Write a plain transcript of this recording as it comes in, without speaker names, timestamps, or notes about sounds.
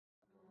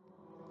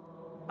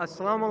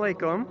Assalamu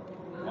alaikum.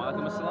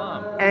 Walaikum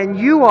assalam. And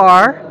you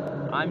are?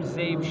 I'm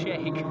Zaib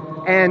Shaikh.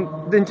 And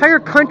the entire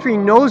country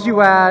knows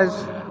you as?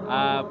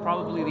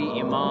 Probably the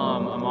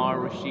Imam, Ammar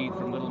Rashid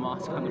from Little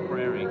Mosque on the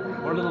Prairie.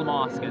 Or Little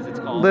Mosque as it's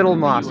called Little in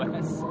Mosque. the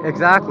US.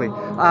 Exactly.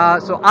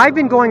 So I've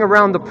been going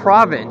around the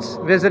province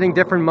visiting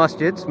different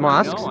masjids,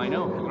 mosques. I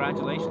know.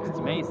 Congratulations. It's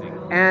amazing.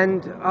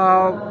 And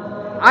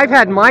I've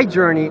had my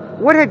journey.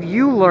 What have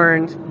you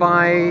learned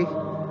by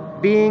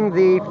being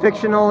the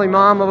fictional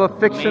imam of a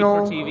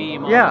fictional... Made-for-TV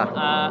Imam.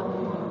 Yeah.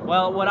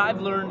 Well, what I've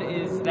learned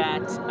is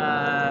that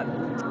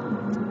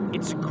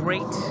it's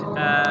great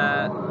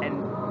and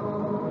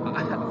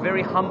a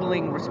very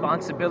humbling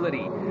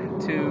responsibility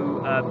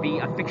to be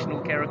a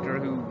fictional character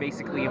who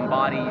basically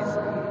embodies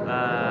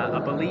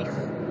a belief,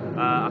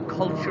 a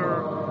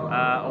culture,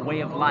 a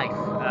way of life.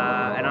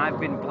 And I've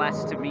been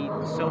blessed to meet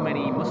so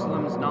many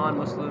Muslims,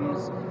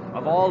 non-Muslims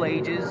of all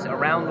ages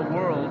around the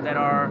world that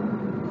are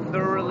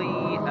thoroughly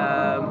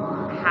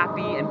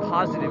happy and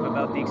positive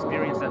about the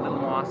experience that Little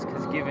Mosque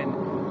has given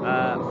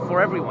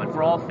for everyone,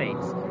 for all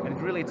faiths.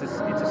 And really it's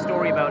a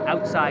story about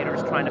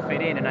outsiders trying to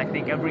fit in, and I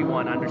think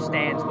everyone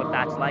understands what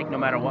that's like, no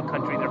matter what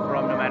country they're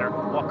from, no matter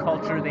what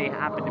culture they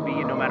happen to be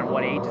in, no matter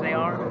what age they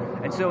are.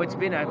 And so it's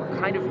been a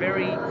kind of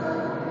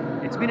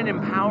it's been an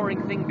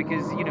empowering thing,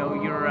 because you know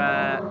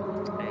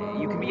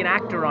you can be an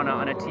actor on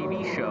a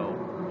TV show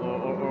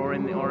or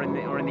in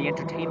the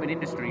entertainment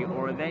industry,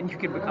 or then you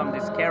can become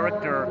this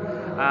character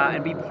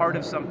and be part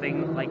of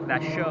something like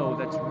that show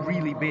that's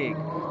really big,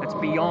 that's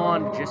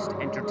beyond just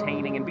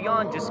entertaining and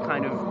beyond just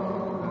kind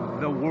of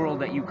the world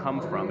that you come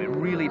from. It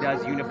really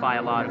does unify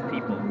a lot of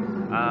people.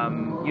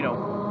 You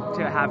know,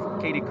 to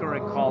have Katie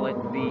Couric call it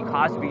the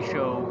Cosby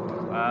Show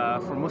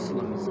for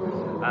Muslims,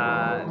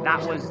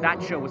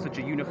 that show was such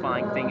a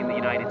unifying thing in the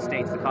United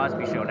States, the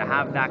Cosby Show. To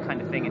have that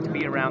kind of thing and to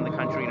be around the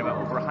country in about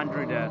over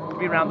 100, to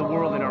be around the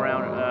world in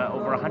around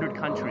over 100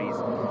 countries,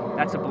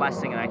 that's a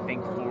blessing, and I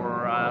think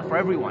for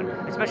everyone,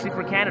 especially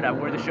for Canada,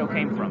 where the show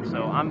came from.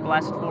 So I'm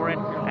blessed for it,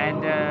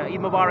 and Eid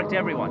Mubarak to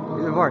everyone.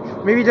 Eid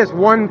Mubarak. Maybe just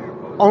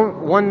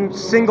one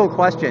single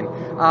question.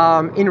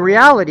 In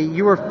reality,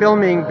 you were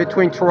filming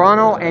between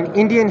Toronto and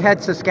Indian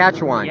Head,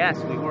 Saskatchewan. Yes,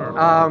 we were.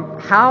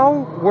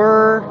 How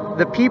were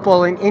the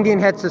people in Indian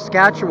Head,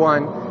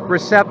 Saskatchewan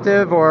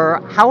receptive,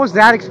 or how was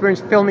that experience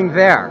filming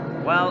there?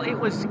 Well, it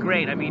was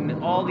great. I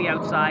mean, all the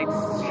outside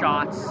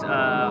shots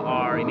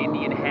are in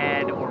Indian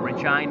Head or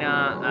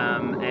Regina,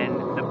 and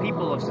the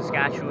people of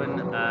Saskatchewan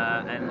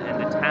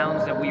and the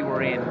towns that we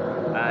were in,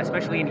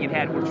 especially Indian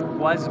Head, which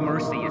was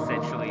Mercy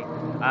essentially,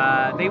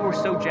 they were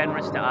so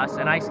generous to us.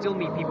 And I still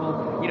meet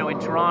people, you know, in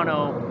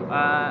Toronto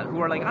who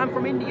are like, I'm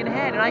from Indian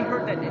Head, and I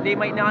heard that they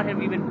might not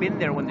have even been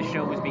there when the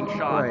show was being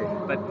shot,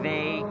 right, but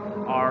they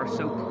are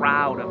so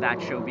proud of that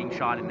show being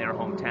shot in their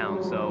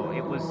hometown. So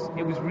it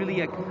was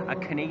really a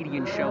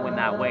Canadian show in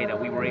that way, that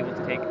we were able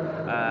to take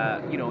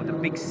you know, the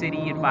big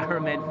city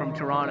environment from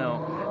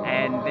Toronto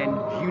and then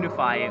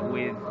unify it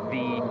with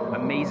the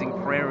amazing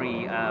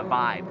prairie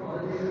vibe.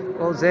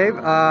 Well,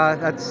 Zaib,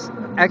 that's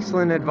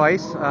excellent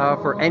advice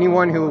for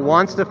anyone who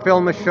wants to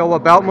film a show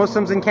about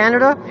Muslims in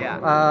Canada.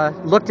 Yeah.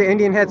 Look to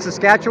Indian Head,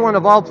 Saskatchewan,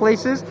 of all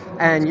places,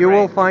 and you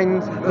will find...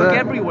 Look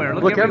everywhere.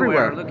 Look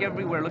everywhere. Look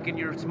everywhere. Look in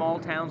your small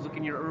towns. Look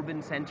in your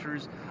urban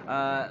centers,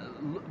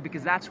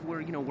 because that's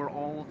where, you know, we're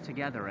all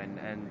together, and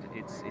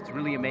it's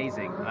really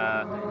amazing.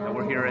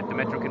 We're here at the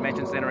Metro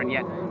Convention Center, and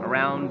yet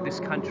around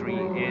this country,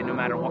 no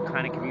matter what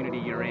kind of community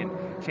you're in,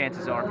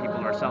 chances are people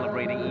are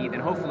celebrating Eid,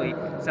 and hopefully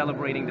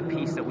celebrating the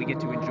peace that we get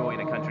to enjoy in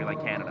a country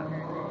like Canada.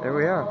 There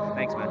we are.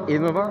 Thanks, man.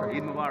 Eid Mubarak.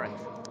 Eid Mubarak.